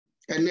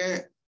and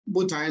then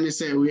both I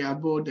say we are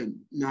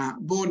burden. Now,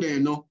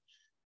 burden no,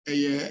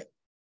 the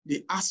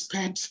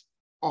aspect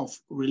of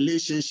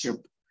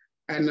relationship,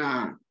 and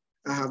I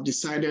have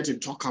decided to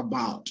talk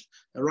about.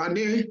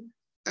 Rade,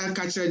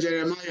 catch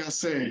Jeremiah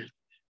say,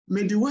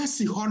 "Me the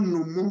wasi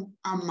honomo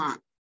ama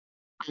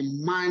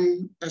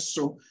aman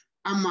eso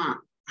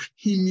ama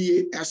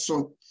hini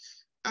eso."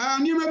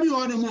 You may be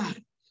order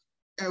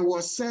I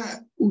was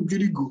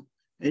udirigo,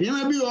 and you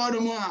may be order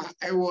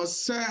I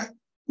was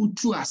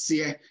utu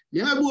asie.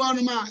 You may be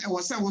order I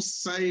was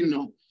saying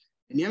no,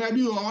 and you may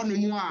be order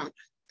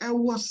I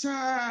was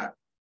throw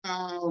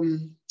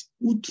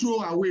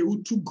away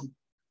utugu.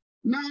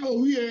 Now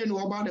we know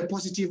about the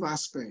positive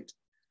aspect,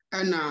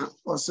 and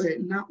or say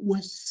now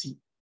we see,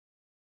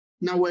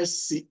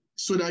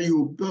 so that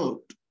you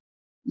build.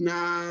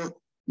 Now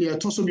the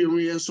also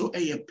be so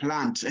a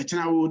plant. And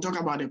now we will talk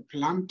about the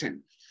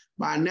planting,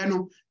 but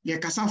then the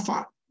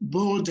cassava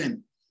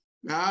building.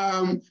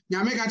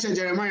 Nyameka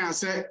Jeremiah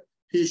said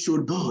he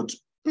should build.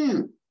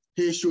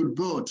 He should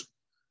build.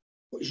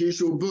 He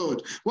should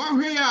build.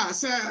 One here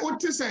say, what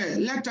to say?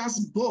 Let us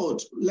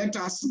build. Let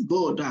us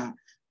build.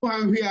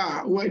 One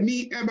here, when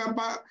he ever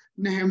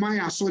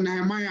Nehemiah, so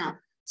Nehemiah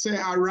say,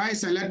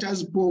 arise and let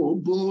us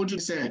build. Build.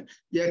 Say,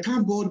 you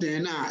can't build there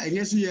now. And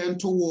yes, you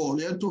enter war.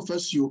 You enter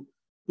first you.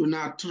 Do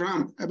not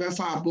Trump ever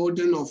far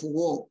building of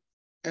war.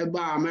 Ever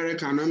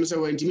American. I'm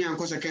saying when Timmy and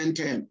second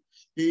term.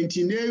 In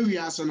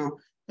Tinevia, so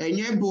and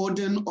ye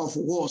burden of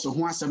war, so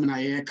who has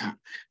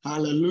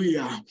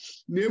hallelujah.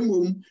 We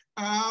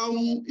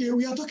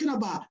are talking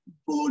about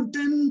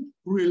burden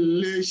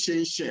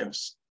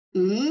relationships.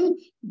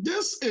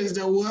 This is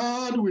the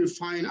world we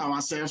find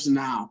ourselves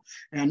now.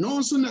 And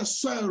also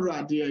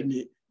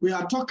we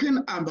are talking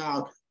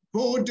about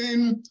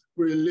burden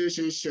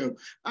relationship.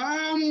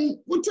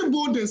 What's a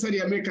burden said the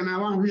American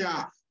one we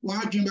are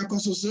working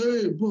because of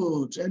say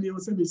boat and you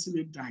say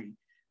we dying.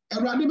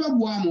 Very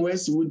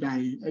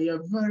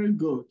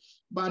good.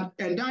 But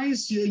and that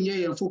is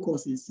your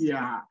focus is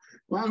here.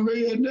 One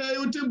way you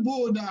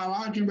board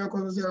I have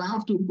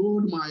to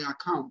board my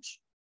account.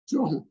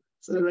 So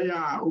they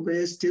are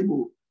very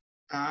stable.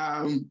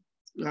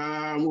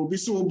 Will be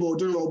so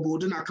boarding or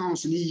boarding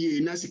accounts in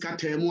ye Nasica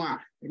Temua,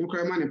 and you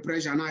money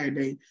pressure now a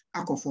day,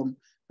 Acoform.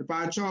 The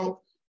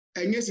Pacho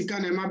and yes, you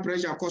can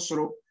pressure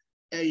costro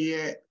a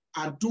year.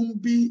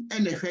 Adumbi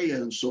and a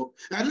hair so.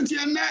 I don't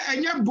hear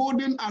any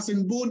boarding as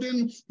in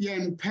boarding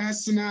in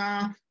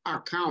personal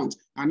account.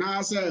 And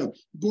I say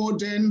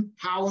boarding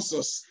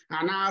houses.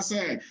 And I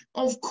say,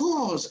 of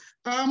course,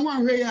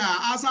 one way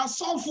as a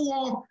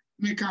software,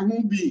 they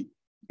can be.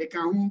 They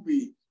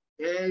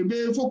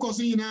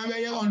focusing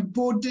on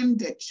boarding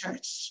the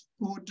church,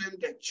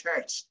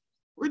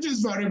 which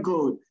is very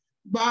good.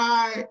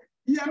 But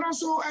yeah,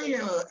 also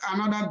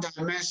another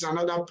dimension,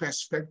 another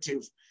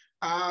perspective.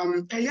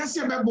 Yes,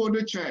 you about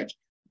the church,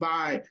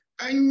 but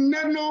and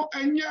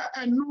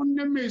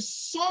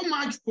so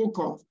much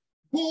focus.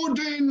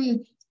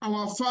 Building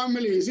our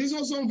families is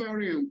also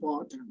very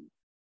important.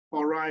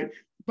 All right.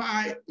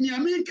 But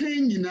Nyame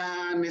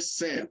can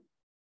say,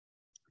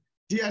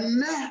 dear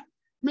ne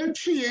me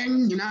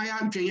twien nyina ya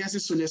dwen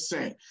so ne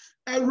say,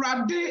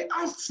 Erade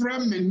afra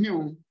me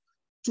new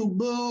to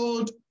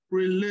build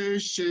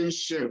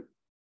relationship.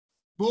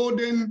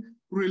 Building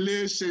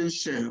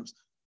relationships.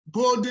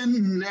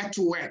 Building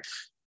network,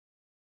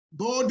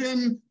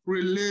 building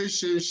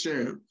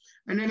relationship,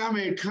 and then I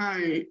may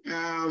kind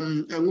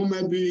a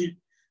woman be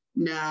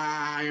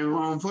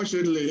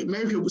unfortunately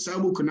maybe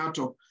Busabu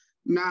Kunato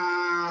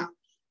na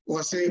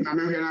was say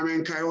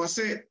I kai was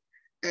say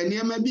and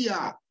near maybe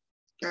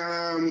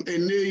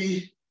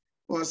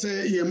was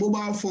say your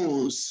mobile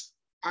phones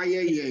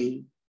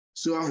aye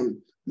so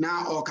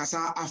now or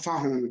kasa afa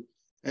home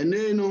and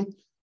then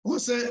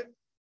was say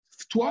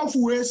 12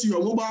 ways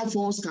your mobile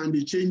phones can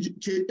be changed.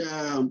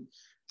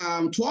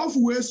 12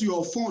 ways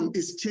your phone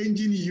is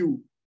changing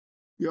you.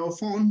 Your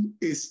phone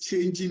is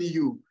changing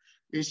you.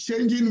 It's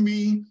changing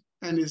me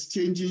and it's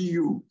changing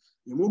you.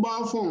 Your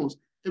mobile phones,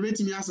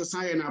 everything has a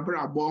sign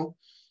about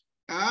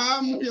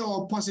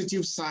your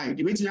positive side.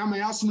 Everything I may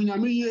ask me,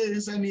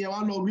 yes, and you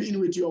are log in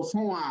with your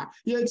phone.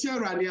 Yet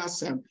you're ready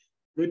as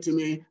with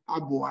me, I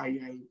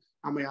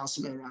may ask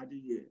me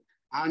ready.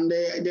 And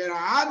there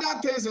are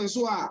other things and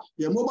so on.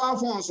 Your mobile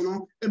phones,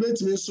 no,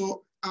 me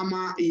so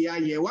ama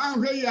yeah.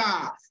 One way,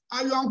 I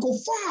uncle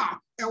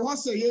far, and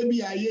what's a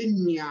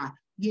yenya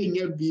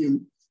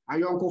beam. I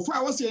uncle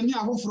far was a near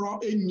for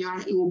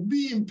enya, it will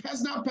be in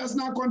personal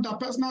contact,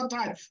 personal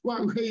type.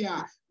 One way,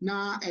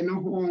 now and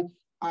no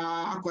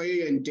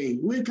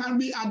we can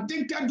be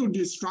addicted to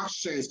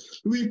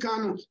distractions. We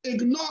can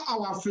ignore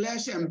our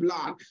flesh and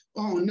blood.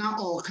 Oh, now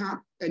or can't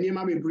and you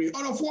may breathe.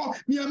 All of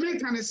what me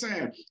American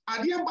say,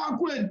 I dear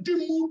Baku,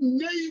 Dimu,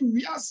 nay,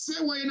 we are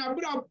saying when I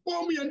brought a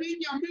bomb,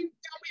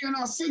 and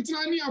I sit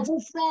near for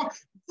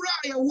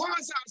Brian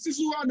was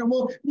a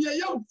more.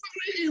 Yeah,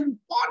 very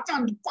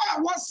important.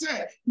 What was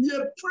say?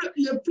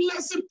 Your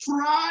blessed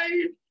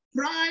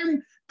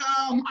prime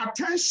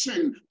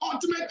attention,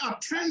 ultimate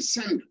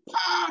attention.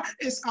 Power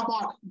is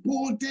about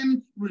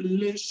building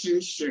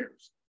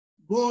relationships.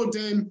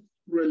 Building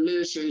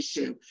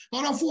relationship.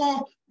 Out of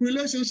all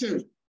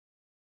relationships,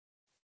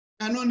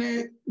 and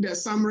only the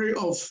summary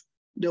of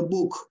the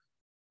book,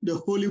 the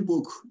holy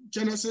book,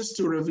 Genesis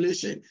to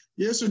Revelation.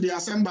 Yes, the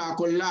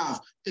assembly love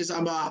is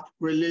about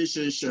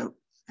relationship.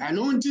 And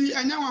only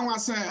anyone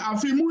was say,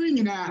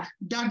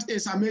 that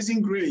is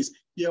amazing grace.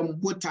 We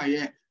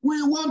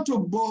want to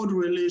build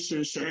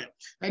relationship.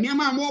 And your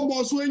man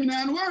more swing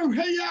and one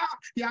hey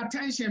your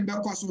attention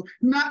because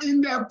now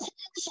in the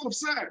course of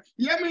say,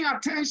 me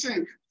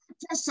attention.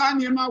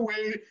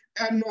 Way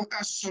and no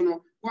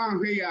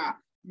one here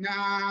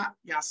now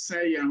you're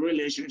saying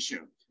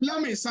relationship.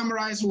 Let me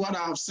summarize what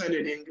I've said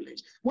in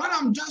English. What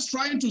I'm just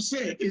trying to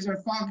say is the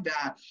fact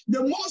that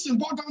the most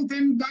important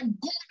thing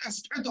that God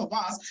expects of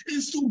us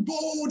is to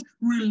build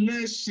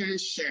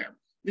relationship.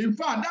 In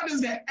fact, that is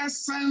the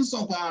essence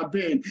of our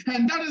being,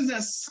 and that is the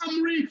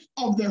summary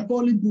of the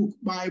Holy Book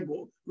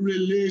Bible.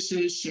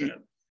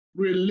 Relationship.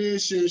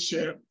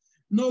 Relationship.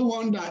 No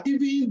wonder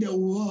even the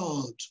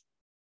world.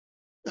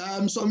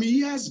 Some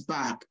years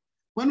back,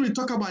 when we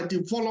talk about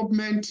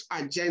development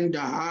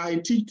agenda, I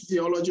teach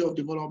theology of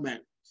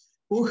development.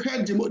 We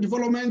had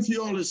development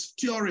theorists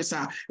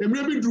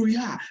maybe drew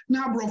ya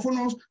now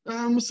brofonos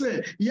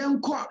say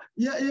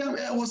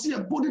was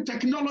here body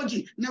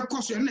technology now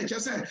cost your nature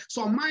say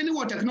so mining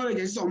what technology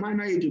is so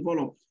mine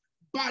develop.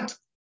 But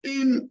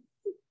in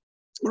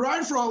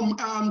right from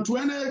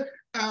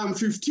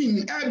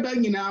 2015,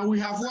 we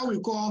have what we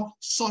call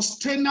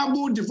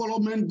sustainable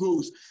development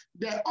goals.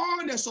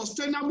 All the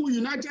sustainable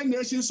United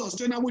Nations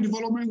sustainable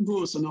development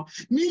goals,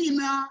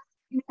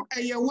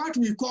 what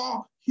we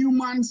call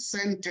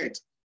human-centered.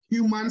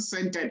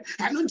 Human-centered.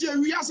 And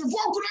we as a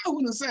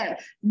say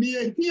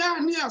near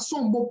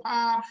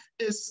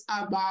is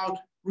about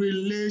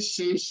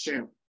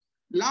relationship.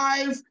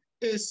 Life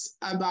is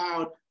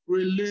about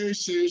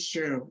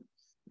relationship.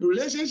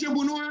 Relationship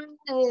with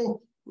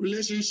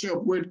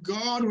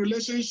God,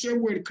 relationship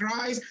with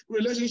Christ,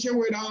 relationship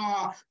with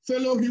our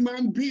fellow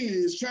human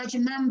beings, church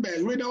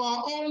members, with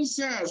our own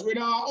selves, with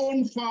our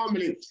own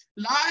family.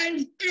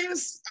 Life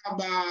is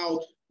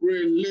about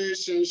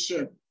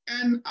relationship.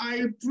 And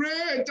I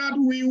pray that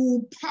we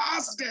will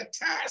pass the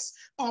test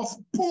of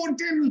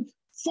building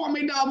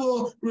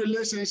formidable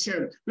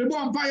relationship. We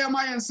will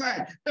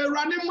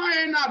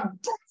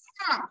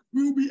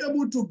be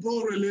able to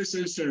build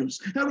relationships.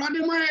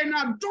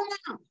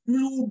 We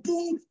will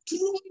build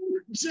true,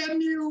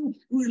 genuine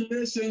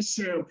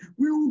relationship.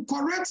 We will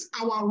correct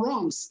our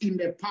wrongs in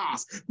the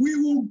past. We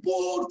will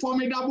build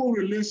formidable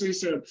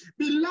relationship.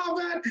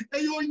 Beloved,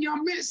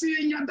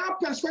 in that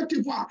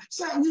perspective,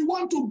 we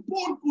want to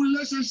build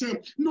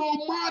relationship no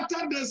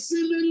matter the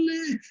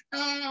seemingly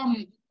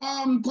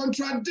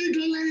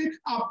contradictory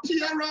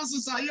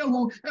appearances.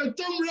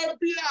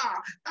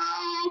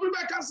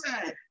 Rebecca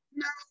said,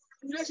 now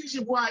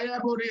relationship why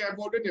everybody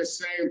the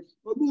same.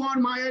 But who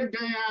on my head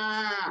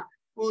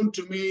on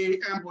to me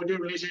and body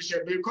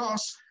relationship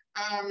because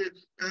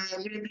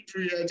maybe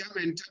 3 years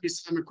and tell me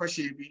some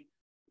question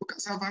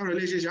because of our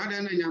relationship. I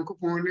don't know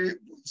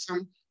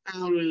some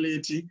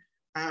unrelated.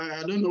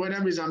 I don't know whether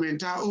Miss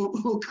Amenta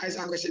or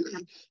Kaiser question.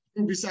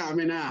 Bisa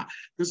amena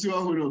nso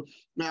ahunu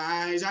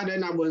na izade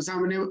na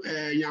bonsamne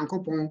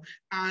yankopon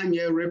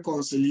anye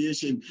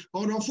reconciliation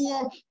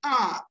odofo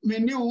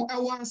meni o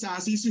ewa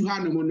asase su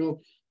hanom no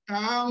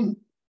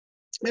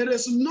it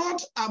is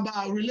not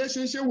about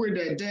relationship with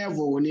the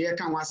devil when you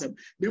can WhatsApp.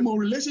 The more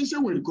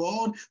relationship with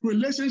God,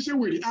 relationship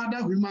with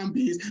other human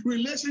beings,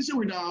 relationship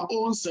with our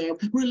own self,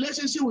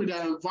 relationship with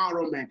the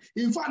environment.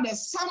 In fact, the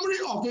summary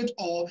of it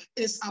all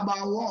is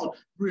about what?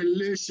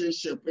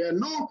 Relationship.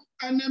 No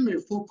enemy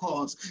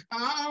focus.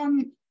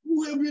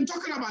 We've been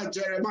talking about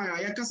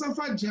Jeremiah.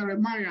 Yakasafa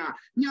Jeremiah,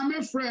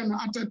 nyame friend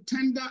at a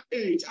tender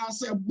age,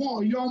 as a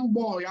boy, young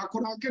boy,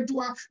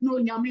 akoraketwa no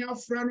nyame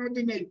friend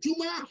in a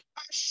juma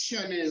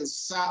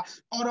actions.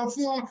 Or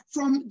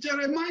from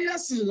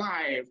Jeremiah's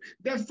life,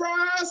 the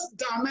first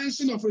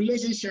dimension of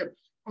relationship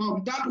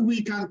that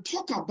we can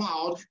talk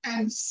about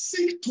and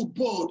seek to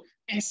build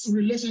is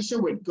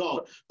relationship with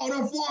God. Or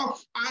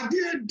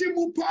adie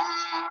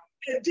dimupa.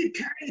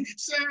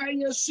 Say,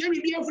 yes,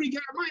 be every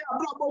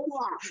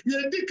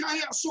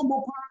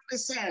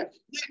say,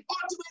 the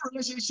ultimate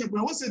relationship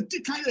was a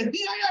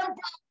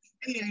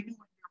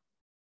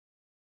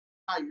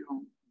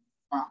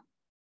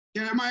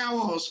Jeremiah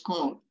was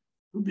called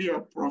to be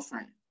a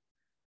prophet.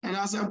 And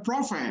as a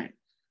prophet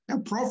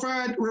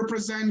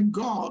represents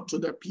God to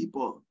the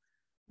people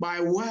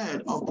by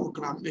word of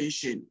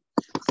proclamation.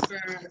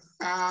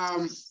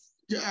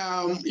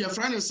 Your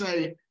friend is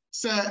saying,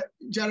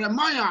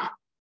 Jeremiah.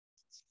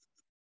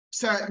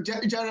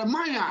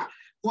 Jeremiah,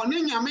 one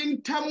in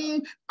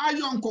Yamintam,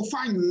 Ayon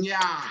Kofanya,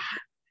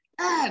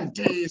 and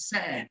they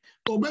said,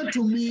 Obey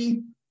to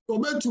me,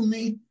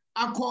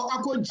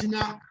 Ako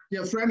Jina,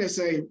 your friend is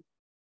saying,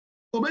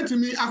 Obey to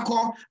me,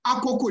 Ako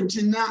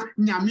Jina,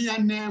 Nyamia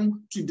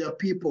name to the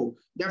people.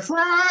 The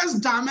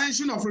first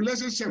dimension of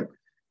relationship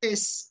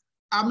is,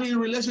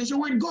 relationship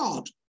with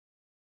God.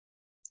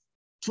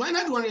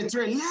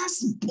 2023,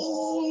 let's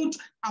build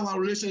our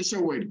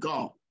relationship with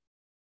God.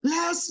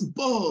 Let's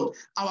build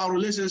our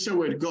relationship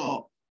with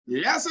God.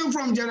 Lesson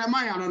from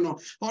Jeremiah, I don't know.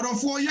 Or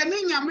for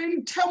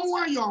Yanin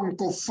Temwa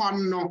Yonko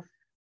Fano,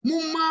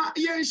 Muma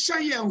Yen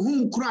Shayen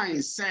Hum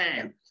crying,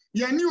 say,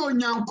 Yanio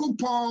Yanko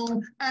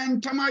Pong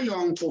and Tama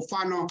Yonko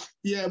Fano,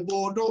 Ye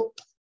Bodo,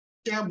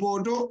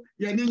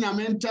 Yanin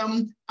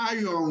Yamentem,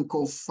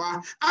 Ayonko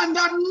Fa, and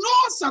that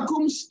no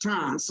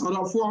circumstance,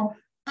 or for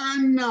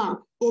and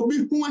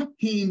obi ho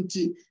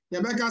hinti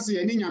Rebecca say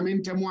any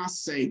nyamentem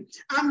say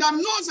and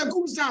no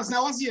circumstance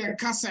na was ye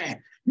ka say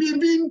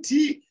bibi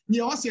nti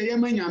ye was ye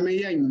manyame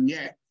ye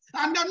nye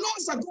and no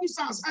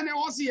circumstance and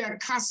was ye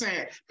ka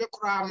say be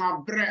kura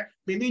ma bre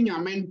be ni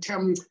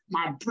nyamentem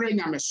ma bre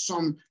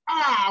nyamesom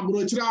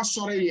brochira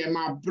sorry ye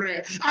ma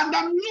bre and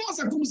no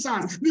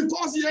circumstance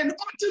because ye an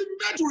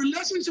ultimate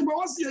relationship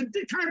was ye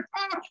kind of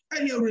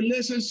a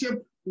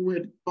relationship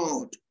with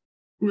God.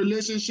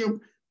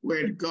 Relationship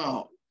with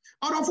God.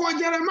 Out of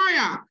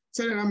Jeremiah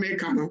said in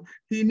America,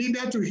 he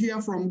needed to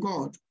hear from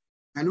God.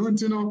 And want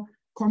to know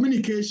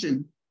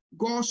communication.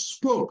 God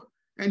spoke,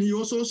 and he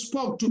also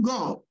spoke to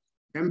God.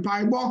 And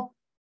Bible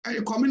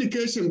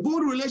communication,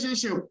 good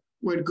relationship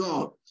with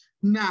God.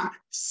 Now,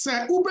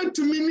 say ube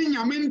to meaning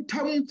I mean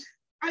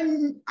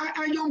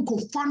I young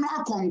kofano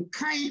akon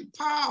kai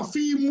pa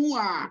fi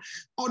mua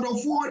or the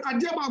four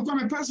adeba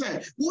come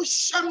person who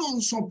shannon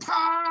so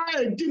pa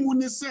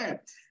dimuni say.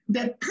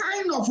 The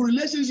kind of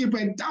relationship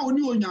and down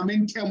you on your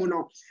main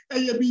terminal, a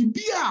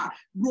bibia,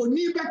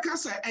 broni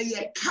bekasa,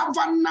 a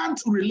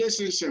covenant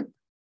relationship.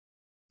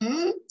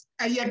 A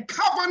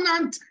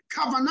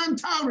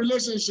covenantal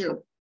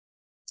relationship.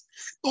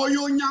 Or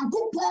your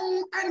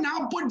yankupong and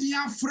now body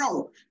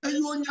afro, and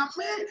your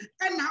yame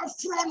and now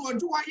fro or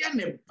do I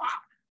any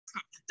back.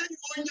 And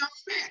your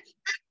yame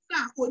and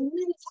now or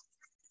new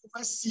for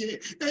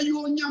and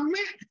your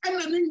yame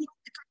and an English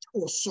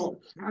also.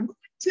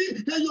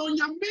 Your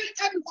young man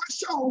and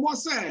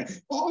was say,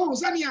 oh,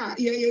 Zania,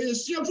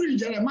 yes, you're free,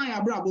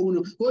 Jeremiah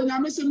Bravo. When I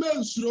miss a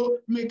maelstro,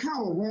 make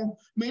how,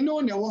 may know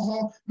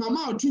never,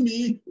 mamma to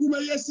me, who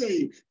may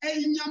say, a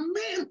young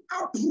man,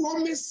 I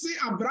promise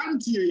a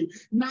brandy.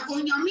 Now,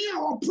 on your me,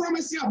 or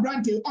promise a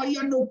brandy, or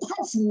you're no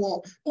coffee,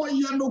 or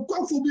you're no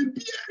coffee, be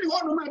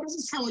one of my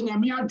business, how in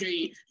your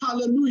day.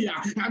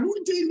 Hallelujah. And we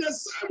in the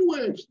same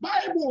way,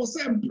 Bible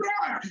said,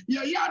 bra,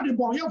 ya the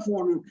boy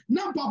for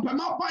no papa,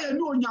 not by a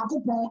no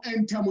Yakupon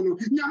and Tamuno.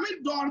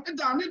 Yamid Don, and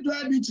Danny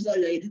Dreddy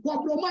today.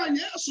 What Roma,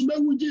 yes, no,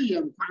 we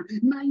did.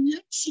 My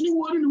yes, you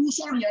were in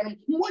sorry,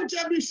 what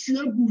every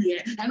sure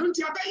buoy, and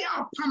until they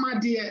are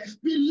Pama dear.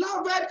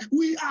 Beloved,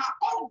 we are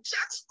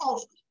objects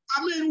of.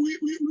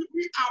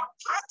 We are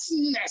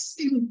partners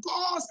in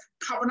God's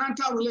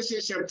covenantal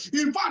relationship.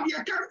 In fact,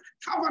 the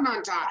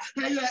covenantal,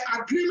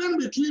 agreement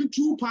between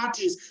two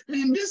parties.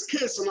 In this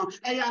case,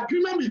 an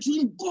agreement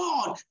between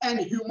God and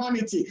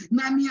humanity.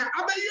 Now, the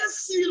other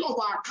seal of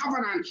our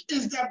covenant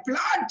is the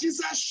blood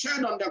Jesus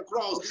shed on the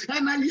cross.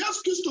 And I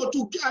ask Christo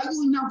to give us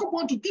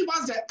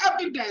the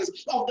evidence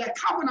of the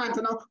covenant.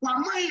 The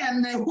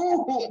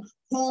whole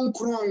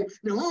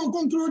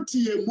control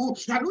TMO.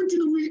 I don't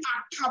think we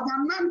are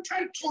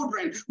covenanted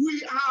children.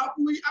 We are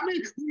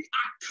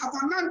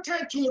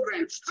covenanted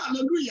children.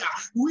 Hallelujah.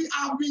 We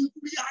are into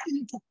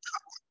covenant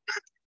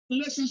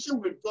relationship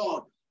with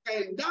God.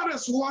 And that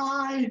is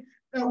why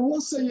I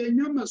will say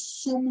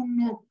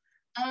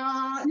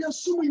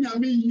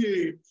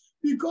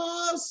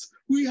because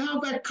we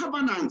have a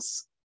covenant.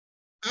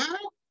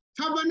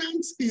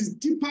 Covenant is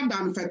deeper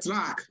than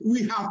Fetrak.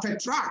 We have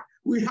Fetrak.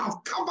 We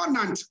have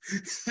covenant.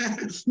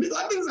 This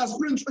is a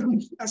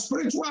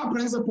spiritual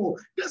principle.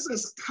 This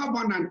is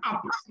covenant.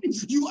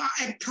 You are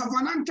a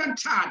covenanted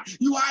child.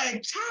 You are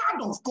a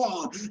child of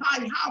God.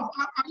 I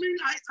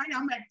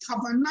am a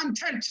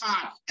covenanted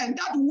child. And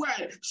that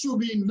word should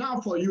be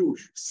enough for you.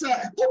 So,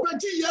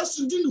 yes,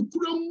 you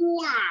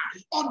are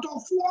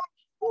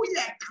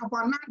a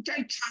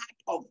covenanted child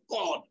of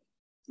God.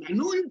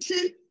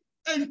 Anointing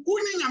and a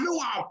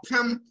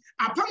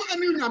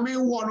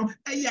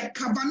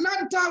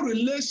covenantal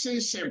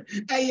relationship,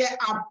 a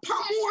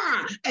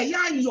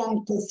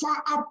young kofa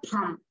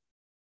apam.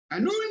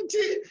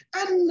 Anointing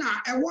and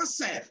I was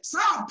said, so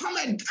pam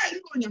a guy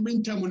on your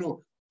main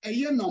terminal, a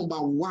year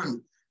number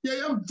one. They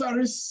are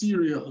very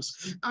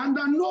serious.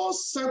 Under no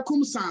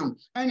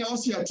circumstance, and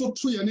also a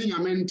to your name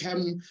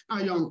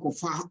a young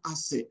kofa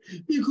ase.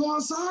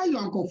 Because I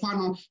young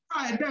kofano,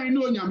 I don't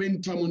know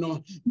Yamen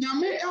terminal.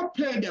 Yame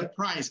pay the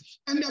price,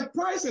 and the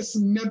price is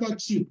never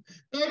cheap.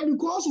 And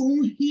because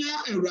we hear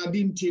a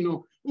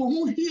radintino,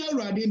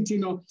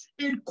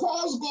 it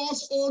cost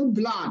God's own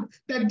blood,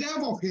 the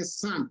death of his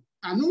son.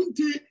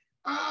 Anunti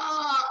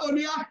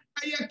only a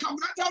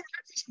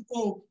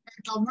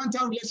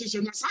covenantal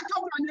relationship. Now, Saka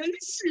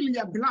seal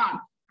your blood.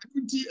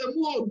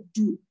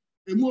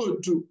 A more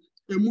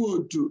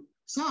do.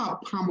 Sa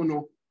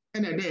pamono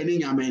and a day in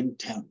your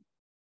mental.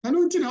 I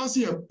don't think I'll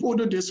see a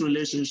border this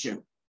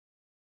relationship.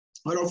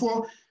 But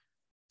for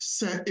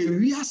se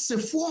ewia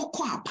sefo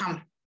kwa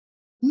apam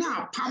na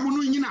apam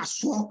no nyina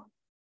so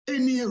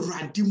eni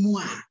radimu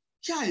a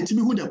ya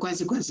etimi hu the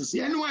consequences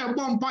anyway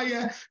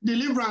bompa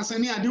deliverance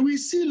and yeah we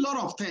see a lot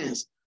of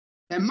things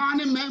a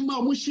man and member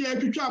who share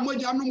twitwa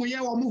moja no moye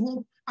wo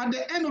ho at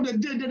the end of the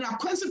day there are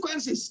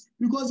consequences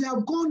because they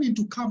have gone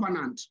into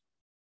covenant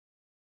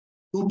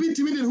obi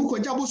timi de hu ko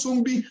jabo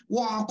som bi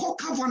wa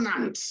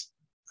covenant.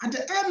 At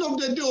the end of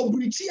the day,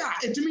 Obritia,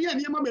 etimi ye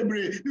niema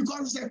bebre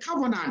because it's a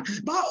covenant.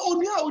 But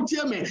onia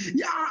otieme,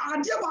 ya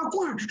adia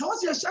bakwa. I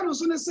was your shadow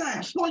soon say,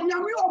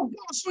 onyame obo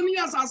so ni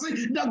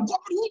asase, the God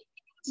who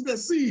owns the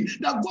sea,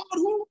 the God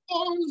who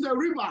owns the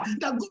river,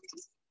 the God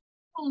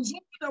who owns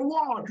the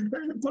world.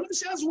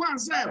 Colossians 1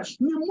 says,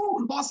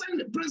 Nimu or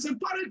send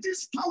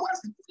principalities,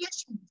 powers,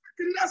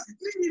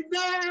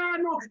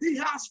 he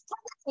has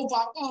power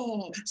over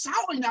all. So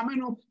onyame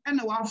no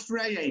and our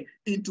fray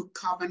into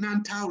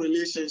covenantal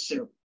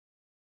relationship.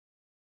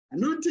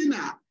 Nothing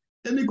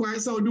any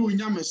guys do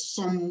nyame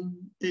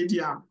som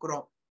edia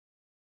crop.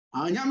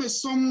 Nyame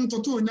som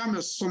toto nyame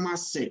som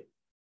say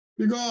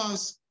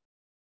because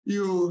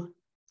you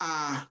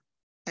are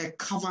a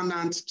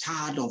covenant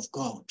child of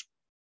God.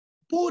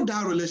 Build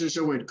that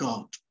relationship with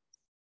God.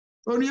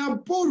 When you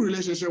have build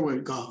relationship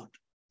with God,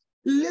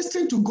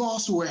 listen to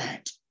God's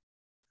word.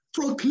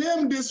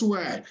 Proclaim this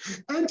word.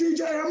 And in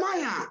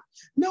Jeremiah,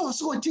 now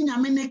so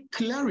nyame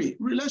clear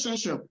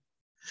relationship.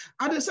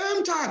 At the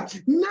same time,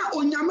 na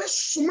onyame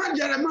suma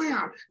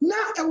Jeremiah, na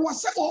e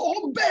was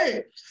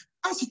obey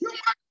as human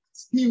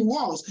as he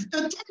was.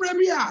 And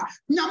Tomrebia,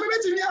 nyame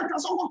betini aka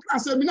so ko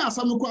class e bi na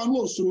asam ko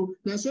anu osuro.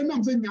 Na so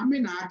nam say nyame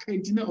na aka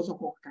ntina so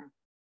ko ka.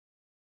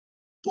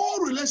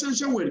 Poor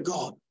relationship with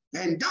God.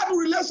 And that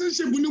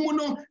relationship,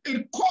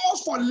 it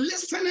calls for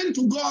listening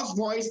to God's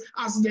voice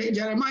as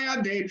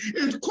Jeremiah did.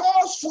 It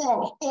calls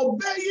for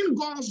obeying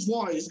God's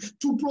voice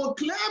to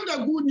proclaim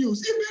the good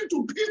news, even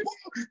to people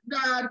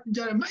that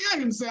Jeremiah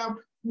himself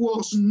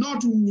was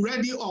not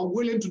ready or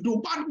willing to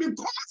do. But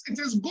because it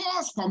is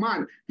God's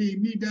command, he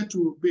needed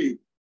to obey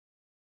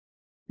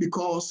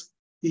because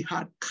he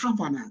had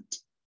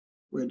covenant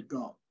with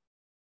God.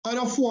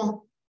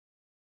 Therefore,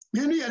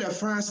 when you are the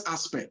first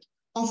aspect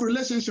of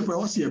relationship,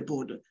 what's your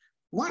border?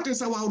 What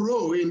is our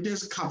role in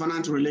this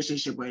covenant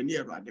relationship we're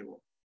near right now?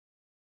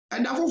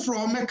 And therefore,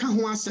 from Mecca,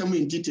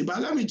 in detail, but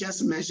let me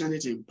just mention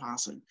it in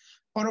passing.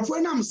 Or if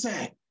when I'm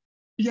saying,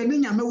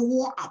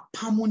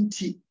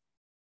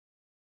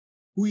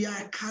 we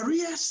are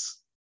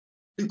carriers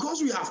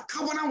because we have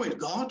covenant with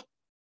God.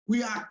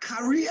 We are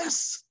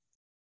carriers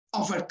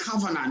of a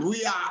covenant.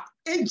 We are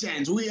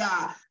agents. We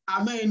are,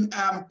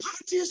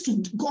 parties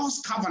to God's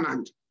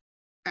covenant.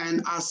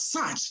 And as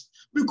such,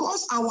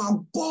 because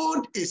our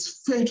God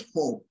is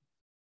faithful,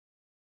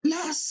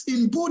 let's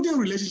embody a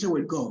relationship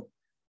with God.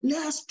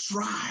 Let's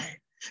try.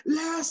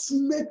 Let's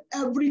make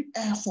every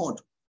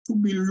effort to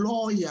be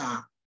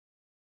loyal.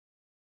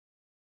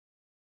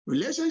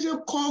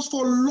 Relationship calls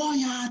for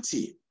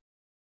loyalty.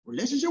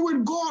 Relationship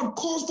with God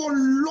calls for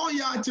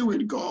loyalty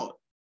with God.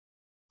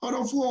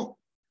 Therefore,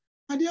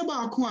 adia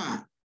ba ko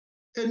a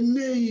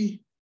enei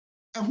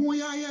ehun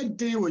ya ye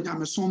den wo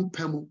nyamesom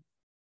pemu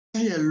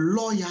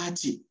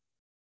loyalty.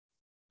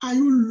 Are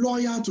you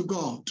loyal to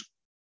God?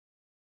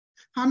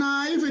 And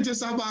if it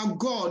is about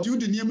God, you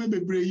didn't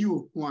be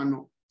you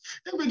one.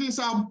 If it is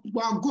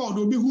about God,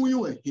 will be who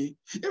you are. If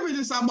it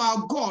is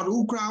about God,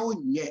 who cry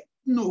yet.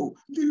 No,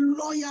 be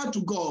loyal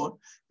to God.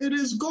 It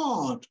is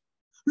God.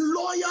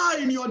 Loyal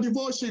in your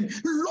devotion,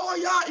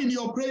 loyal in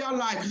your prayer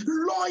life,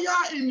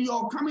 loyal in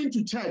your coming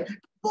to church.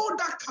 Build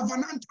that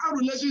covenantal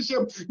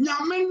relationship.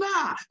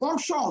 Nyamena,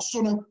 offshore,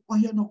 sono, or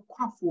you're not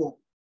quaffo.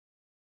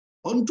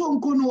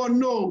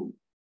 No.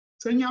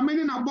 Say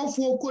nyameni na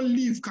bofo ko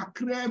live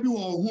kakra bi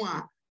wo ho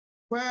a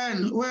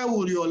where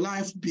will your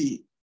life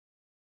be?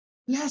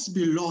 Let's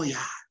be loyal.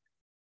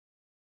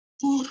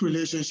 Good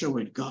relationship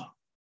with God.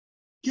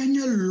 Get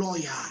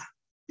loyal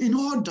in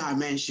all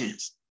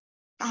dimensions.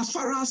 As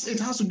far as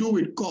it has to do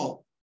with God,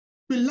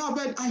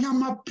 beloved, I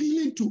am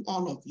appealing to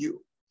all of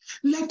you.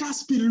 Let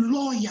us be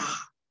loyal.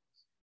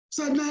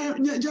 Said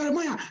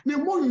Jeremiah,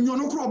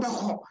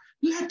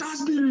 let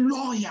us be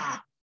loyal.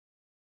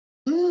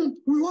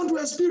 We want to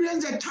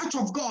experience the touch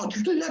of God.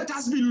 Let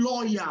us be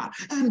loyal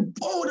and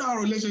build our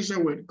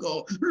relationship with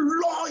God.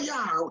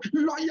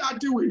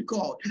 Loyalty with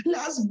God.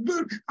 Let's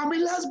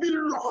be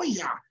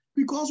loyal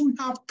because we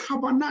have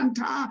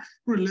covenantal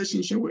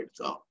relationship with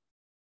God.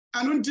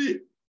 And until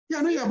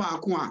you know you're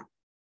back one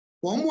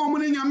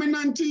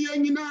woman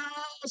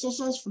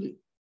successfully.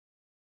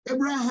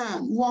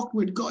 Abraham walked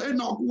with God.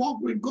 Enoch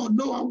walked with God.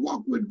 Noah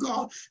walked with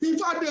God. In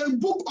fact, the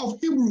book of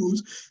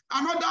Hebrews,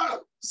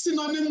 another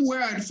synonym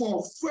word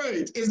for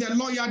faith is the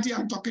loyalty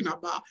I'm talking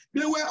about.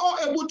 They were all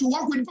able to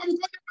walk with God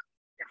because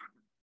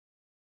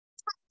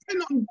they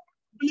had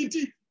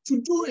ability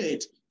to do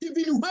it,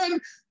 even when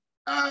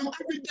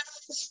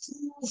evidence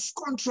proved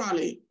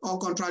contrary or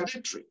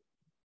contradictory.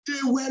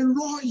 They were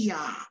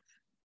loyal.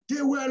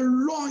 They were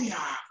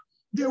loyal.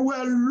 They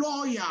were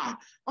loyal.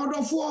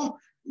 Therefore,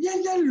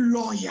 yeah,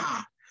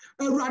 lawyer.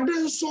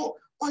 Rather so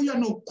oya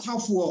no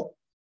kwafo.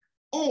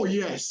 Oh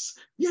yes,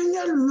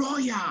 yenye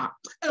lawyer,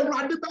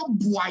 eradeba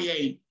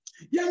buaye.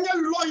 Yenye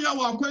lawyer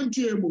wa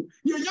kwentuemu.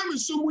 Yenye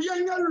misumu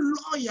yenye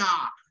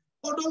lawyer.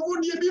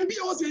 Odogo die bibi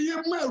o se ye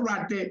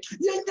merade.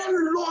 Yenye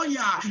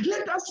lawyer.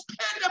 Let us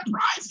pay the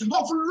price of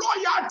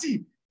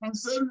loyalty and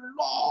say,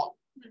 Lord,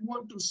 we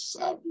want to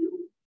serve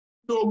you.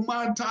 No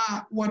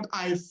matter what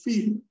I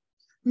feel,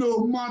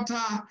 no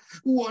matter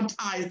what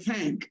I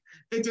think,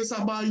 it is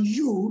about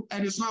you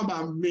and it's not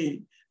about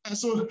me. And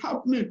so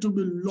help me to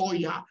be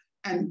loyal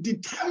and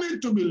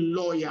determined to be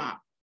loyal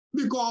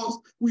because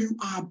we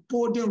are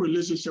building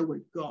relationship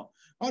with God.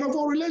 Out of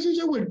our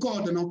relationship with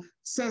God,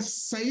 says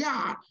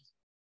Saya.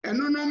 And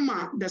no,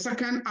 the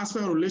second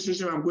aspect of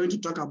relationship I'm going to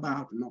talk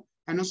about,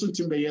 and also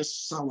Timber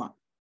Sour.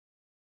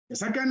 The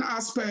second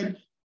aspect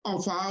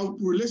of our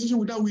relationship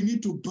with God we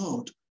need to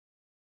build.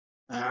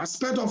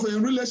 Aspect of a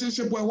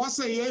relationship where what's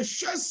a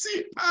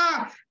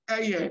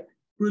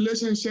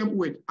relationship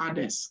with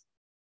others,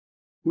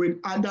 with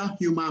other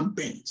human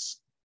beings.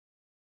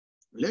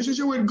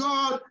 Relationship with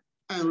God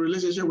and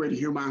relationship with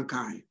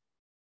humankind.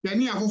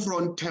 Then you have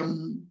from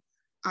them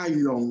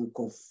ayon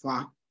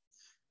kofa.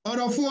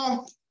 Other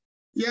for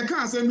you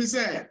can't say me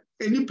say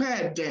any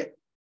pair de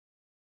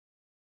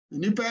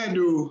any pair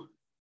do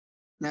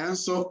now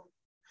so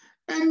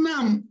and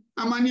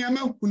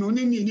amaniama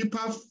kunoni ni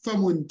pa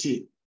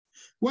famunti.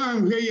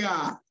 One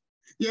here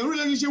your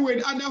relationship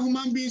with other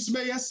human beings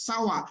be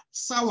sour.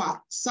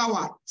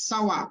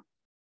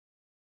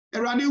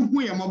 Erade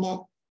hu ye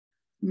mobo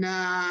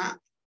na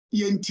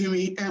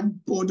yentimi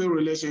and build a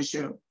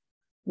relationship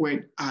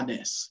with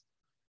others.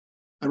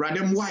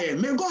 Erade mwaye,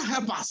 may God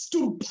help us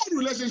to build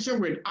relationship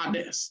with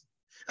others.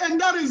 And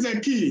that is the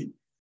key.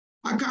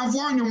 I can't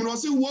find you when I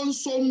say one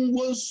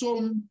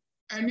some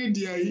any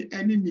day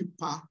any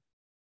nipa.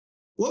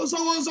 One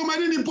some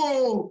any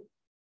nipo.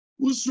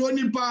 Usro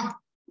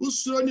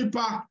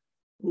nipa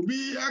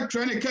obi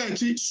actually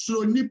kachi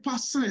sro nipa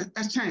sen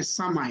a chance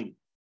samai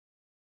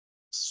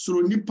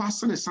sro nipa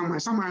sen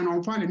samai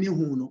no fa ne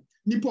hu no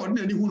nipa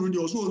na ne hu no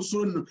de so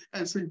sro no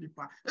en sen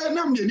nipa e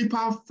nam de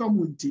nipa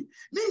famunti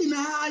ni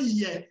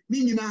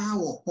nyina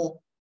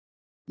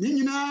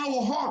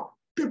wo ho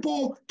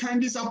people can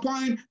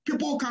disappoint,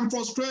 people can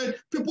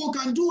frustrate, people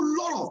can do a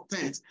lot of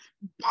things,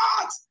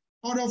 but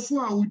order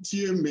for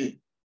me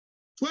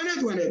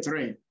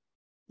 2023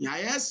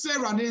 yes sir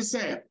Radin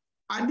said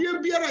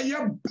there be a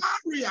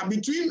barrier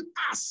between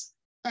us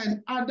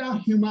and other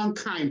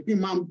humankind,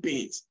 human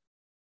beings.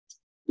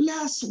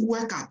 Let's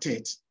work at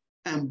it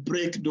and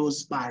break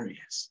those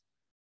barriers.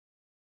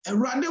 A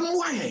random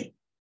way.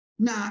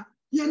 Now,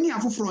 you need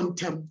to front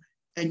them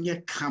and you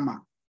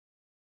come.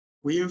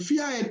 We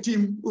fear a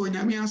team when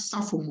you mean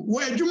suffer.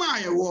 Where you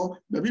might walk,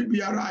 the be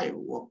a right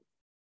walk.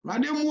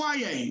 Random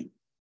way.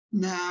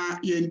 Now,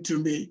 you to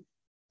me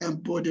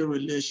and body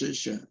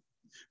relationship.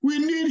 We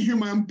need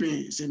human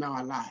beings in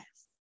our life.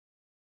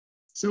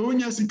 So when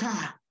you see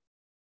car,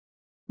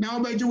 now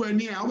by you and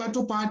near over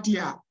to party,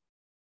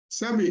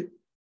 Sabi,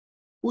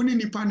 only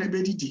nipa na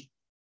bedidi.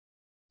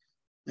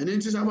 And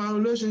it is about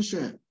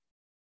relationship.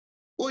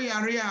 Oh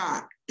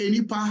yeah,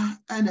 enipa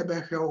and a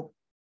behel.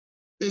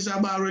 It's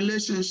about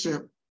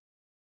relationship.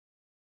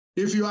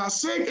 If you are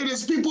sick, it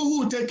is people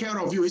who take care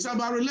of you. It's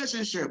about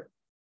relationship.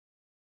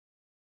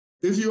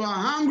 If you are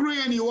hungry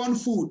and you want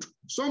food,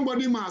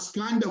 somebody must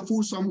plant the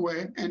food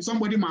somewhere and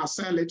somebody must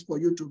sell it for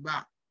you to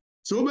buy.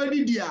 So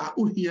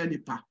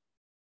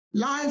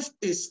life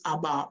is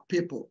about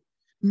people.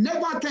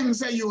 Never can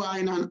say you are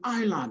in an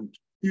island.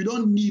 You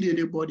don't need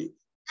anybody.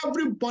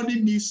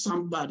 Everybody needs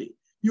somebody.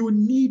 You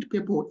need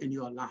people in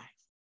your life.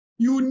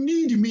 You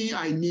need me,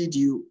 I need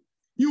you.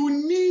 You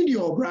need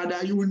your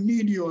brother, you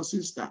need your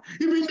sister.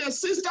 Even the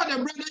sister, the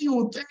brother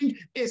you think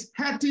is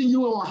hurting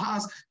you or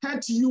has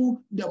hurt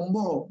you the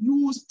more,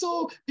 you will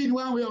still, in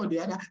one way or the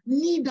other,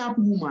 need that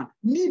woman,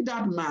 need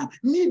that man,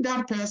 need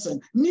that person,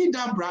 need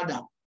that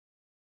brother.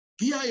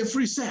 Here a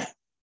free say.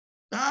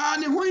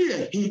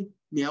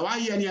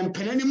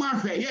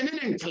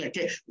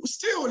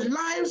 Still,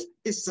 life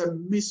is a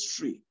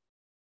mystery.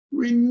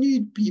 We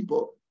need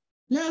people.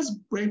 Let's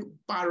break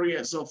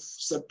barriers of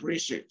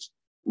separations.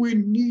 We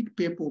need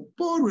people.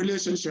 Bold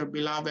relationship,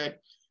 beloved.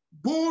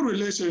 Bold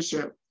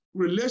relationship.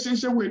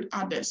 Relationship with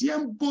others.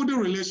 Yeah, bold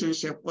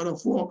relationship. What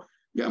for?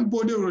 Yeah,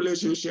 bold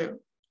relationship.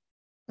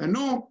 And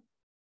no.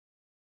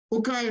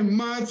 Okay,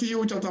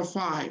 Matthew chapter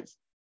 5,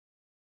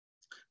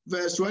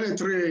 verse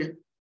 23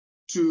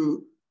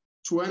 to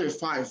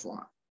 25.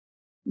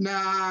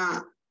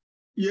 Now,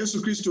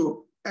 Jesus Christ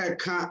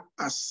eka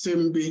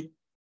assembly.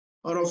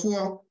 Or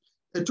for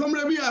a tomb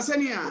be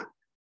asenia.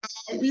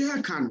 We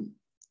can.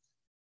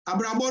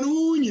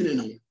 Abrabonu nyine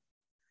no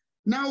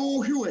na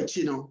wo hwe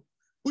achi no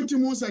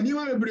utimu sa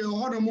niwa bebre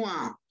hodomo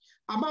a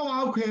aba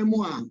wa akwan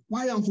mu a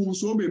wa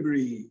yamfumso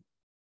bebre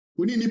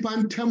oni nipa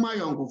ntam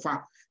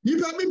ayonkofa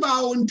nipa bi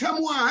ba wo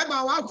ntam a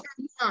eba wa akwan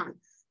mu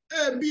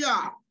a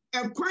bia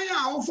ekwan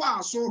a wo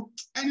fa so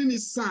ene ni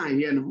san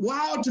ye no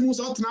wa utimu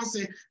so tena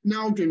se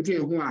na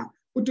odwendwen ho a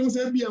utimu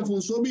se bia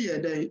mfumso bi ye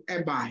den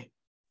ebai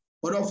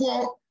But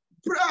for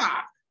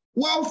prayer,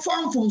 well,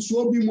 fun from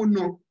Swobi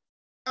Muno.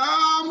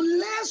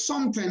 Learn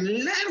something,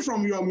 learn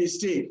from your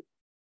mistake.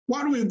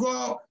 What we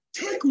go,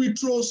 take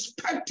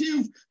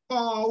retrospective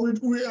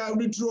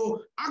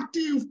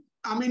retroactive,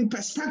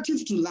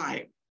 perspective to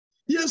life.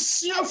 You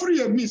see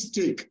every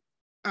mistake.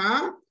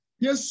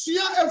 You see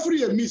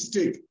every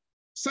mistake.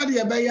 Sadi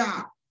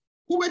Abaya,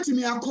 who went to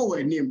me a call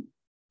a name.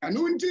 And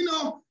you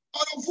know,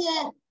 all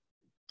for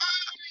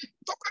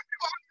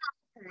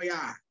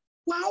yeah.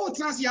 Wow,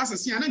 trans yes,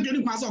 see, and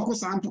getting pass or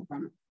cosanto.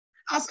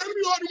 As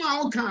every old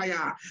man, okay,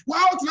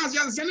 wow, trans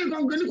yes, and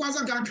going to pass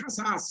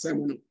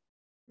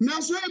now,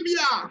 so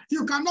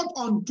you cannot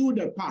undo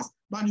the past,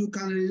 but you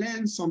can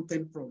learn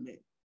something from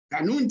it.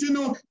 And you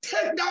know,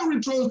 take that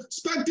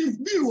retrospective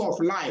view of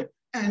life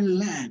and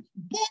learn.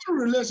 Both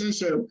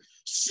relationship,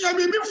 shall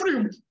be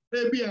free.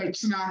 Baby,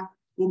 it's now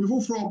will be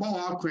full about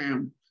our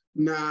crime.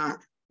 Now,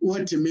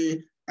 what to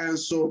me, and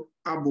so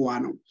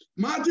Abuano.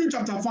 Matthew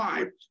chapter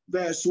 5,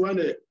 verse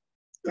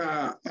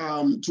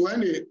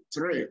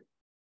 23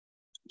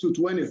 to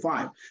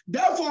 25.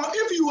 Therefore,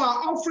 if you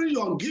are offering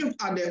your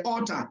gift at the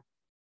altar,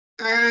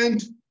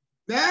 and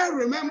then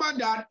remember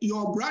that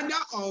your brother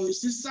or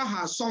sister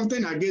has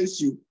something against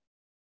you,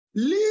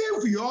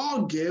 leave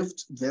your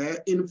gift there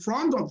in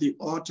front of the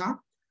altar.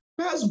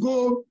 Let's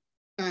go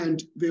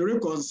and be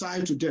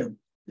reconciled to them.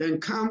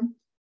 Then come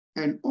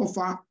and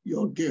offer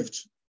your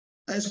gift.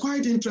 It's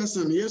quite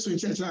interesting. Yes, we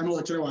church I know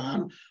what you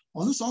are.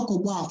 Also,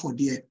 talk for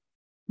dear.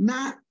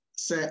 Now,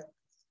 say,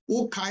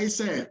 okay,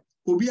 say,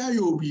 Obia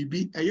yo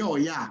bibi, ayo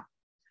ya.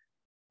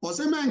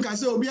 Ose man ka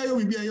say Obia yo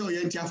bibi ayo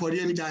yentia for the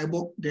any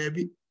jaibo,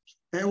 Debbie.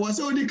 Was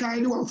only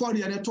kind of for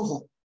the other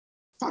toho.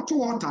 Fatu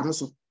water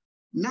so.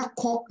 Na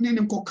cock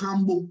name ko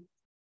cambo.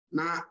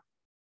 Na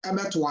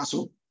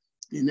abetuaso.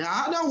 In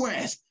other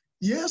words,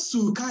 yes,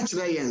 to catch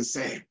the and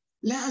say,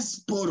 let's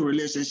build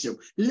relationship.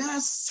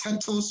 Let's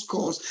settle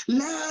scores.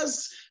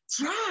 Let's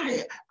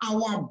try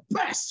our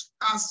best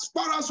as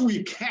far as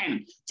we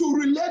can to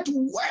relate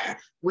well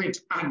with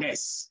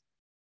others.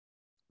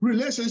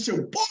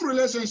 Relationship, both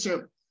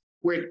relationship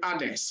with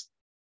others.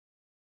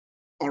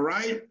 All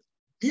right.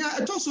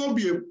 Yeah, it also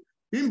be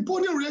in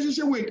building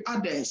relationship with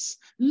others.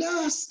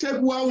 Let's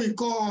take what we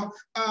call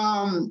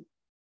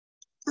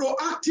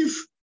proactive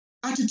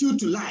attitude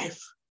to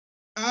life.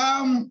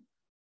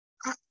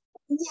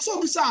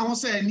 So beside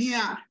say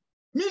near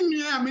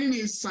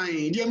me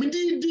sign, dear me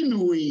did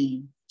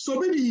so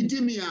be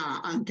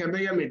dimia and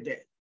cabaya me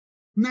de.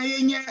 Na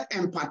yenye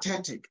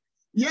empathetic.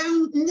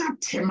 Yen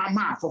nyate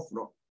mama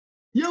fofro.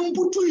 Yen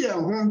putu ye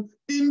home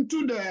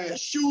into the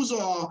shoes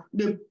or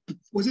the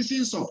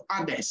positions of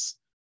others.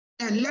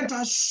 And let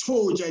us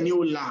show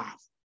genuine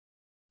love.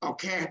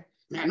 Okay?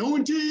 And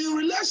until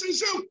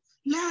relationship,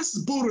 let's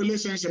build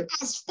relationship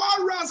as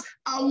far as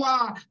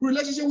our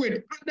relationship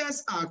with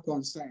others are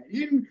concerned.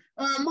 In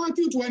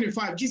Matthew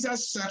 25,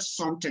 Jesus said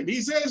something.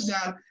 He says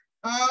that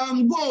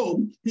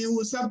go, he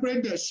will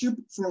separate the sheep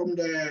from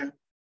the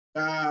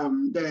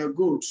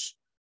goats.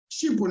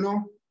 Sheep, you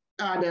know,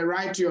 are the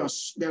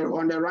righteous, they're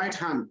on the right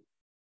hand,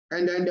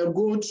 and then the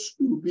goats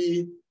will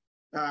be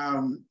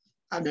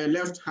at the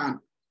left hand.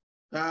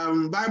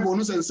 Bible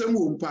no say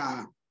same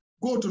pa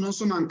go to no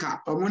so nanka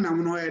omona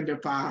no e de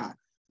pa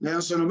na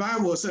so no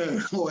Bible say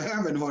oh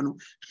heaven no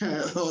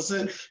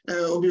say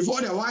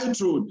before the white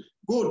road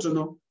go to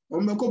no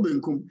ombeko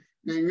benkum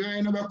na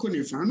nwan no beko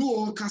nifa no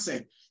o ka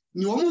say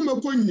ni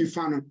ombeko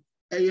nifa no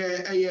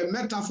eye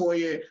metaphor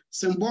ye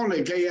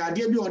symbolic eye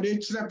ade bi o de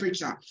kire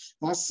picture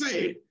o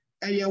say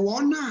eye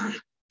wona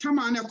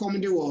tama na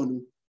come de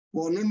wonu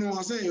no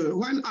o say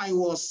when I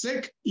was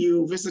sick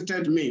you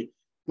visited me.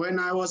 When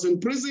I was in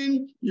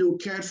prison, you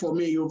cared for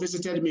me, you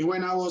visited me.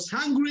 When I was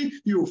hungry,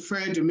 you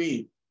fed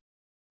me.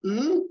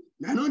 And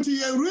until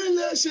your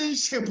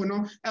relationship, you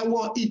know,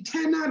 our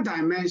eternal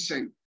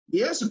dimension.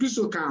 Yes,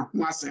 Christo can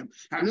was him.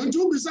 And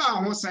until we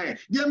saw who say,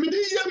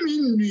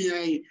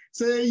 Yamidi,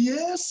 say,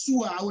 yes,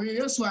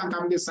 yes, one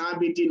come this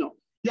abitino.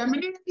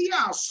 Yamidi,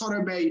 yeah,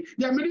 sorry, bay.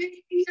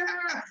 Yamidi,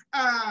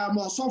 yeah,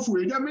 more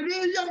software.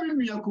 Yamidi,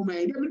 Yamia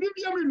Kume, Yamidi,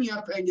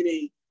 Yamia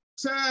Peggy.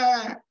 Say,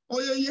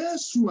 oh,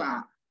 yes, you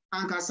are.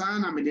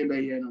 Ankasana me de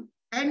beyeno.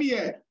 And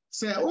ye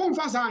say, oh,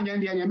 fast and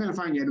the men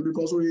find you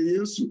because we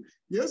used to.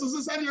 Yes,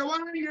 said you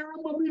 1 year,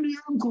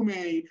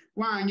 Kume,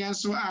 1 year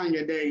so and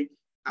your day.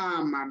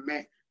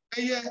 Me.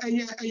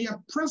 A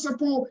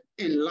principle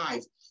in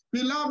life.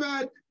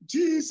 Beloved,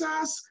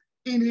 Jesus,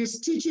 in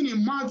his teaching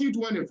in Matthew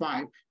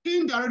 25,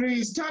 indirectly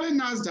is telling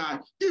us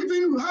that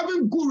even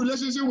having good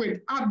relationship with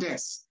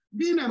others,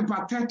 being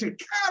empathetic,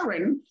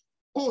 caring,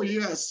 oh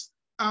yes,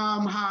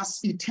 has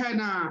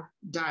eternal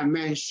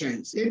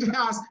dimensions. It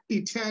has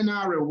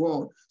eternal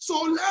reward.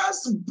 So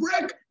let's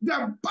break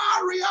the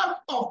barrier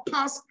of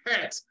past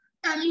hurt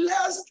and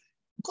let's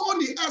go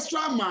the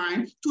extra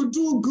mile to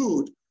do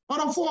good.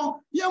 But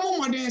for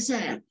Yamomoden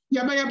say,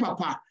 Yabaya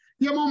Papa,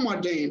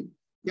 Yamomoden,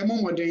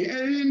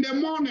 and in the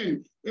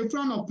morning, in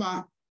front of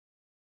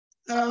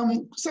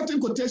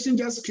certain quotation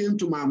just came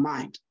to my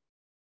mind.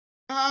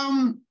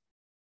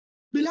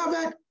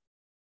 Beloved,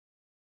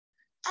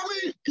 I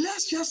mean,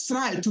 let's just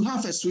try to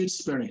have a sweet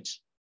spirit.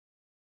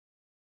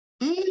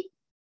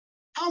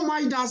 How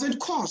much does it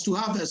cost to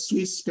have a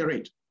sweet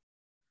spirit?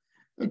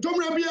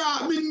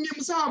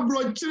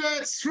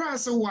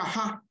 Stress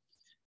waha.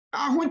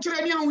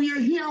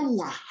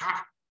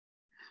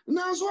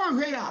 Now so I'm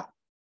here.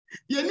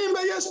 You need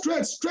to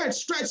straight.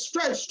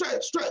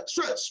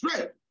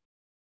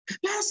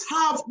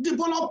 Let's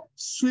develop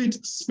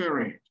sweet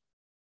spirit.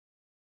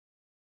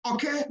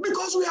 Okay?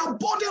 Because we are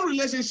building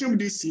relationship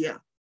this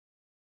year.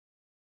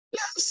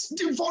 Let's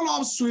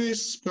develop sweet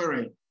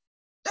spirit.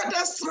 Let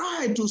us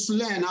try to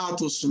learn how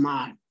to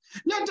smile.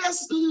 Let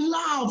us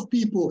love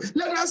people.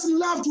 Let us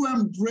love to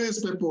embrace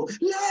people.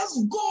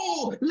 Let's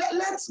go.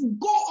 Let's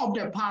go of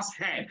the past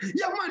head. Let's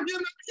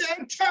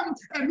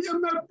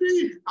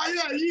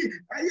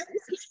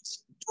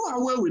do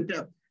away with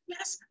them.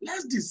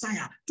 Let's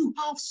desire to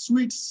have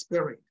sweet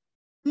spirit.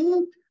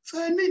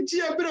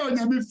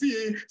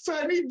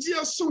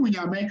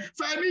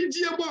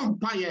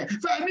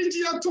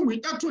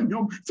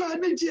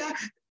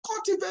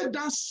 Cultivate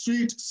that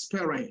sweet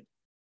spirit.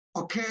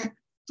 Okay?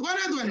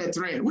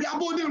 2023, we are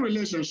building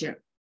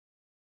relationship.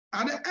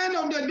 At the end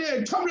of the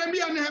day, Tom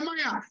Rebbe and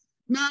Nehemiah,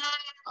 now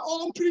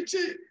all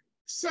preaching,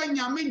 saying,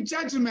 I mean,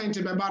 judgment,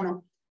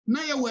 Bebano.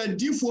 Now you were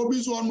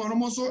D4 one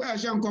more, so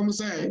as young come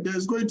say,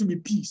 there's going to be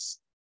peace.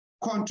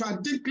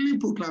 Contradictory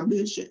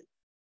proclamation.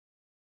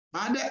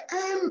 At the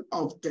end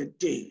of the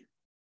day,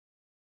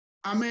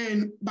 I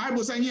mean,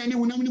 Bible saying,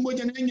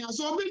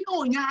 so we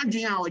know,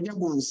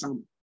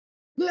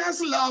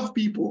 let's love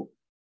people.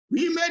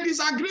 We may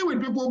disagree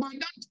with people, but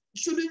that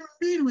shouldn't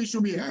mean we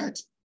should be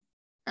hurt.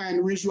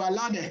 And we should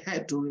allow the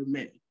hurt to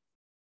remain.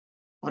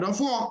 But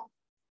therefore,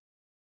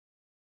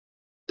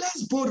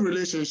 let's build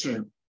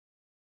relationship.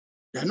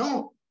 You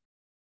know,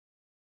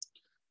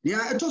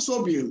 yeah, it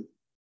also be.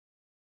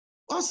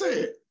 I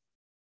say,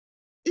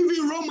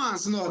 even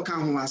Romans no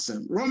can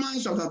wasem.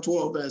 Romans chapter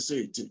 12, verse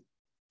 18.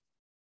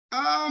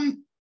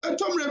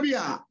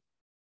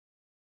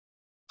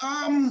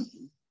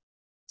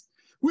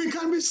 We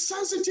can be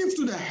sensitive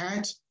to the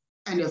hurt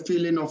and the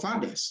feeling of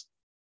others.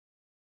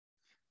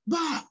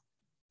 But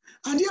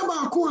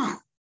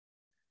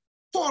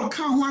Paul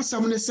can't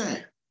someone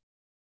say,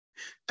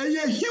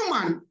 a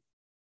human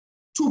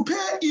to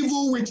pay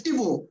evil with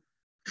evil,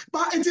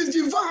 but it is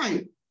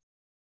divine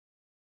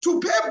to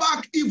pay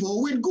back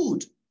evil with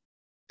good.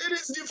 It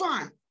is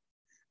divine.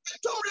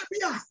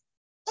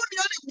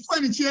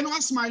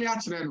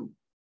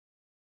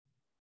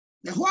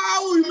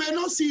 While we may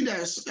not see the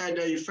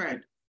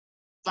effect,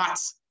 but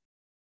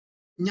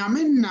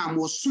Nyamenna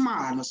was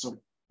smart,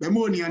 so the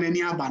money and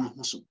any abano.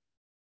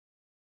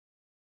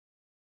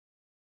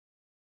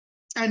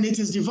 And it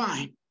is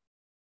divine.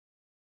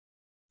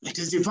 It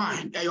is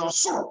divine. Your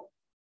soul,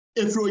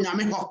 if you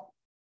Nyameho,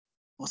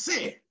 or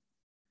say,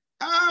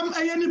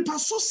 any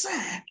passo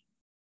say,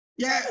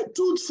 yeah,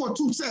 tooth for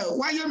tooth, say,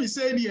 why you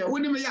say, dear,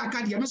 when you are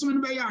Cadia, Miss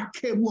Winneya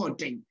came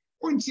wanting.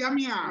 On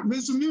Chiamia,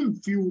 Miss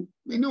Minfew,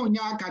 we know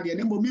Yakadia,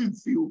 and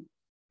Minfew,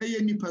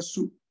 any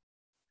passo.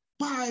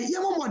 By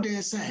Yammo,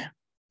 they say,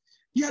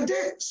 you're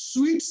the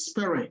sweet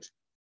spirit,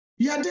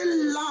 you're the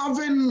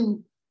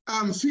loving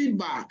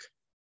feedback.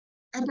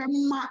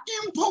 Ma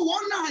impo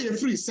one eye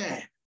free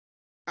say,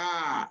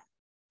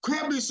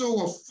 Kwabi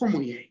so of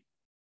Fomoye.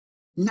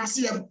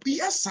 Nasia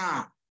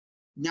Piasa,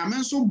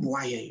 Nyamenso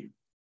Boye,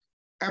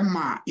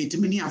 Emma, it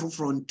many of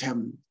front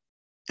tem,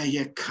 a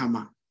ye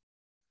kama.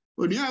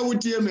 When you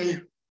would tell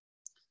me,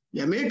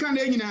 you make an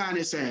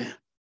and say,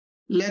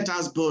 let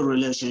us build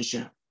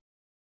relationship.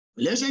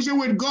 Relationship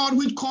with God,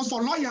 which calls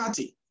for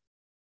loyalty.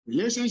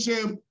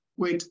 Relationship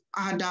with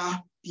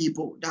other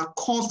people that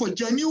calls for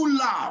genuine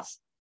love.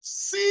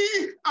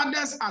 See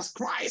others as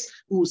Christ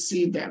will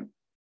see them.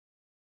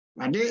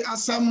 But there are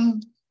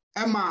some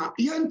Emma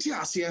Yanti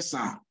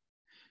Asiesa.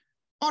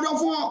 Or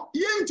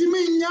Yanti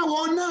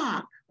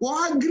Wana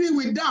will agree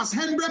with us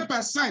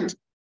 100%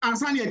 and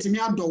send it to me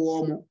at the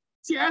warm.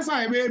 See, as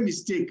I made a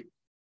mistake.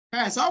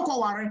 Yes, I'll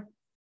call worry.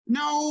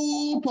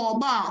 No, poor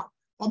bar.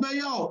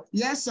 Obeyo,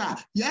 yes, sir,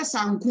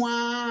 and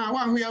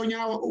one way on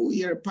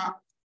your pa.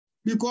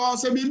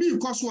 Because a baby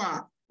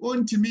coswa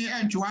won't to me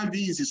and to have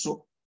easy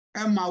so.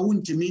 Emma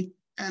won't to me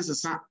and the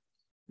son.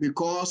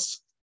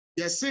 Because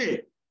yes,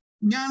 say,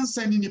 Nyan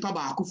sending nipa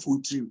baako for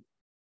you.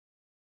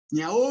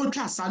 Nya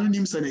otra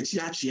synonyms and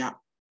chia.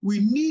 We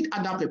need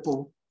other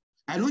people.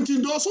 I don't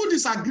think those who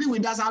disagree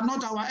with us are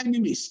not our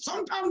enemies.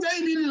 Sometimes they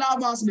even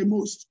love us the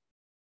most.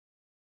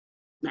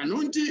 Na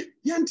nonti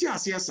yanti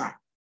asiesa.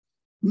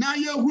 Now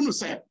you who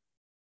say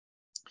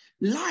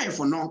life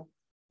or no,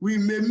 we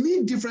may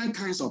meet different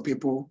kinds of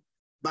people,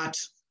 but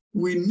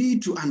we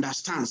need to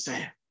understand,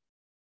 say,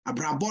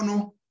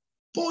 Abrabono,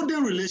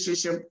 building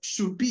relationship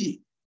should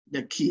be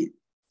the key.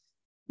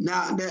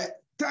 Now, the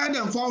third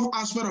and fourth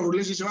aspect of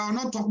relationship, I will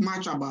not talk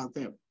much about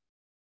them.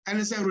 And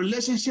it's a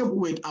relationship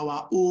with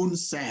our own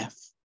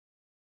self.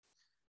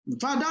 In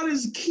fact, that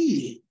is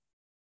key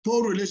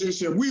for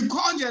relationship. We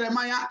call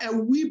Jeremiah a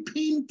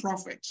weeping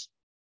prophet.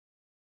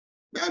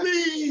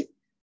 Maybe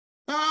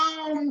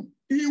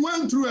He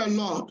went through a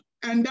lot,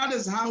 and that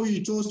is how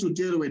he chose to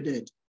deal with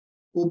it.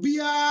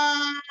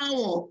 Obia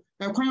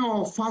a kind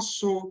of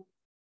Fosu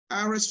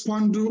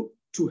respond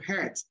to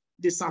hurt,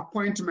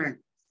 disappointment,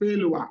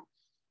 failure.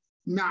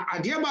 Now,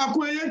 adeɛ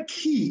baako ɛyɛ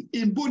key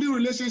in building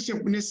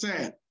relationship ne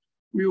say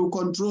we will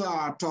control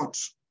our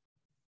thoughts.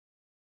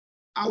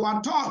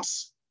 Our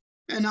thoughts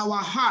and our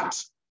heart,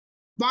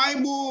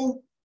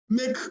 Bible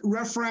make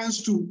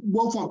reference to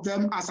both of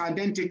them as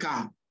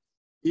identical.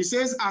 He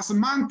says, as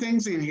man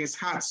thinks in his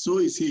heart, so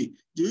is he.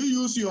 Do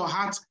you use your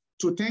heart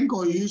to think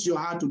or you use your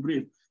heart to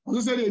breathe?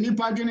 Also said, any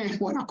pagine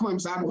what I come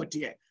somewhat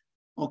here.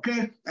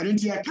 Okay? And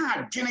into your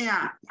car,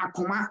 Genia,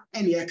 Akoma,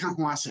 and your can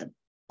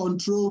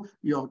control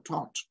your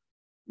thought.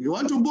 You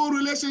want to build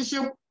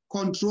relationship,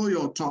 control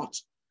your thought.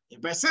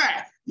 If I say,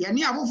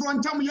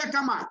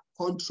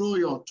 control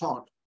your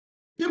thought.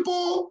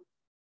 People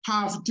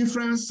have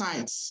different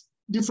sides,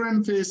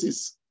 different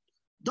faces.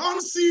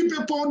 Don't see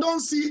people, don't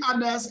see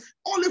others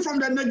only from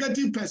the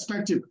negative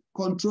perspective.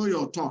 Control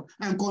your thought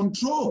and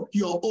control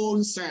your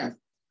own self.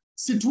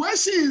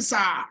 Situations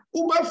are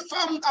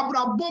fam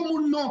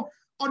abrabomuno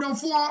or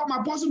for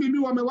my possible be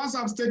on my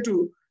WhatsApp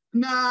status.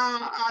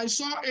 Now I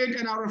saw it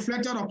and I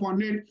reflected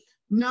upon it.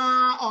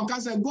 Now,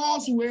 because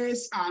God's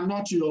ways are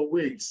not your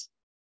ways.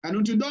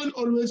 And you don't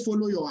always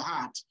follow your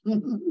heart.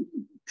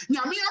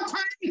 Nyamia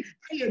kwai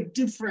are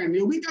different.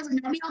 You because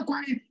nyamia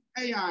kwai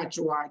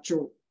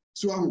acho.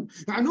 So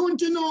I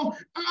don't know.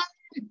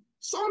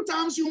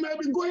 Sometimes you may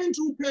be going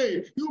through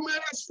pain, you may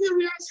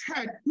experience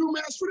hurt, you may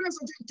experience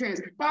certain things,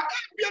 but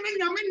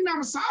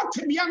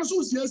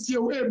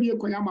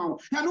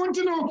I want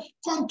to know,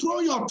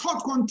 control your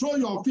thought, control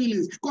your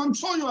feelings,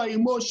 control your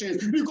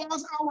emotions,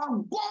 because our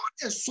God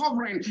is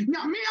sovereign.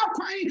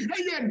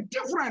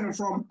 Different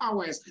from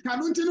ours. I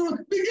want to know,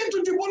 begin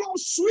to develop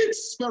sweet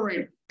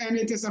spirit, and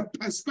it is a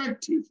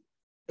perspective.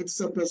 It's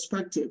a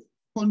perspective.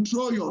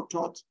 Control your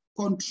thoughts,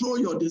 control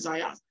your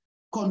desires.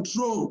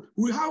 Control.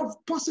 We have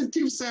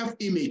positive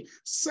self-image,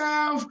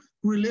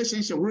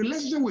 self-relationship,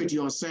 relationship with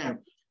yourself.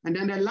 And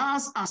then the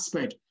last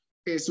aspect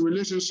is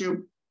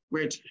relationship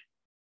with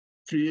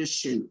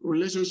creation.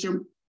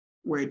 Relationship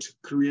with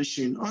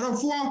creation.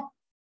 Therefore,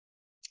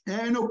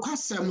 the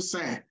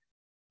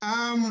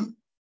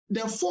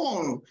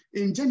fall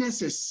in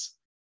Genesis,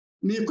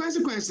 the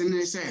consequence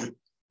is say,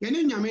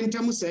 Yeni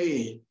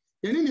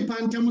ni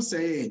pantem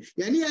say,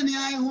 yeni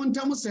ai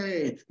hontem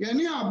say,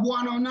 yeni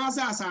aboa no na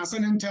asase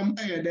ntem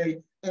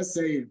dey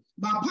say.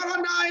 But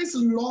paradise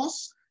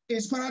lost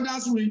is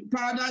paradise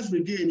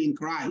regained in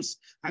Christ.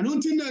 I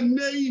don't think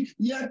that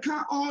you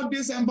can all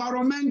this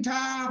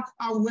environmental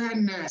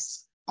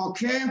awareness.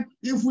 Okay,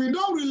 if we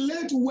don't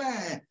relate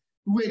well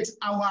with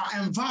our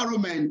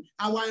environment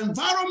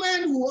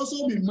will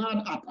also be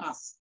mad at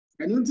us.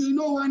 And until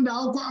no one the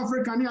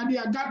African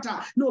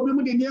gata no be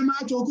the name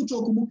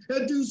choku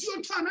it is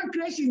your time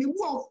creation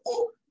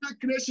that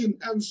creation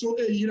and so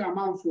a year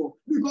amount for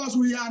because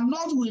we are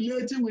not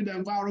relating with the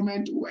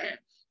environment well.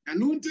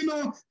 And until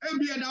no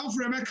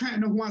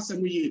kind of once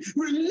relate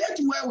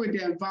well with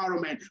the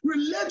environment,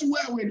 relate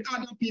well with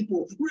other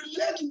people,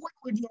 relate well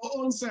with your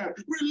own self,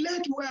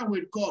 relate well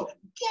with God.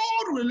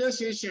 God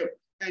relationship.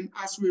 And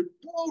as we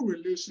build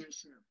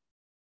relationship,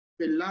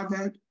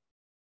 beloved,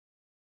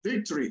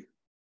 victory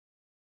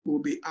will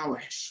be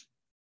ours.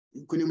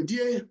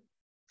 Kunimdie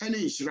and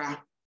Ishra,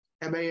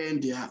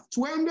 India,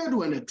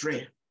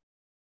 203.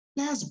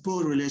 Let's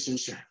build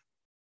relationship.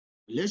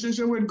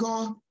 Relationship with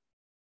God,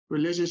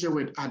 relationship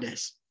with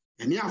others.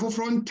 And ya for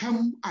front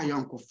tem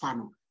ayonko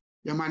fano.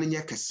 Yamani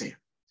nyekese.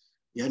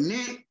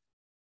 Yane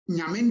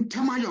nyamin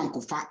tem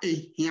ayonko fa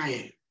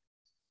hiaye.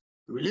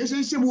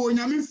 Relationship with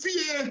nyamin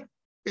fear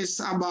is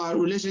about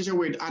relationship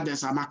with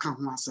others.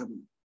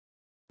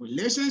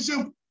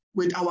 Relationship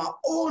with our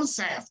own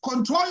self.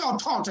 Control your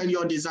thoughts and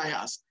your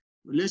desires.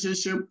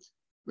 Relationship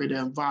with the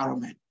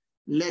environment.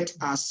 Let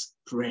us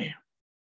pray.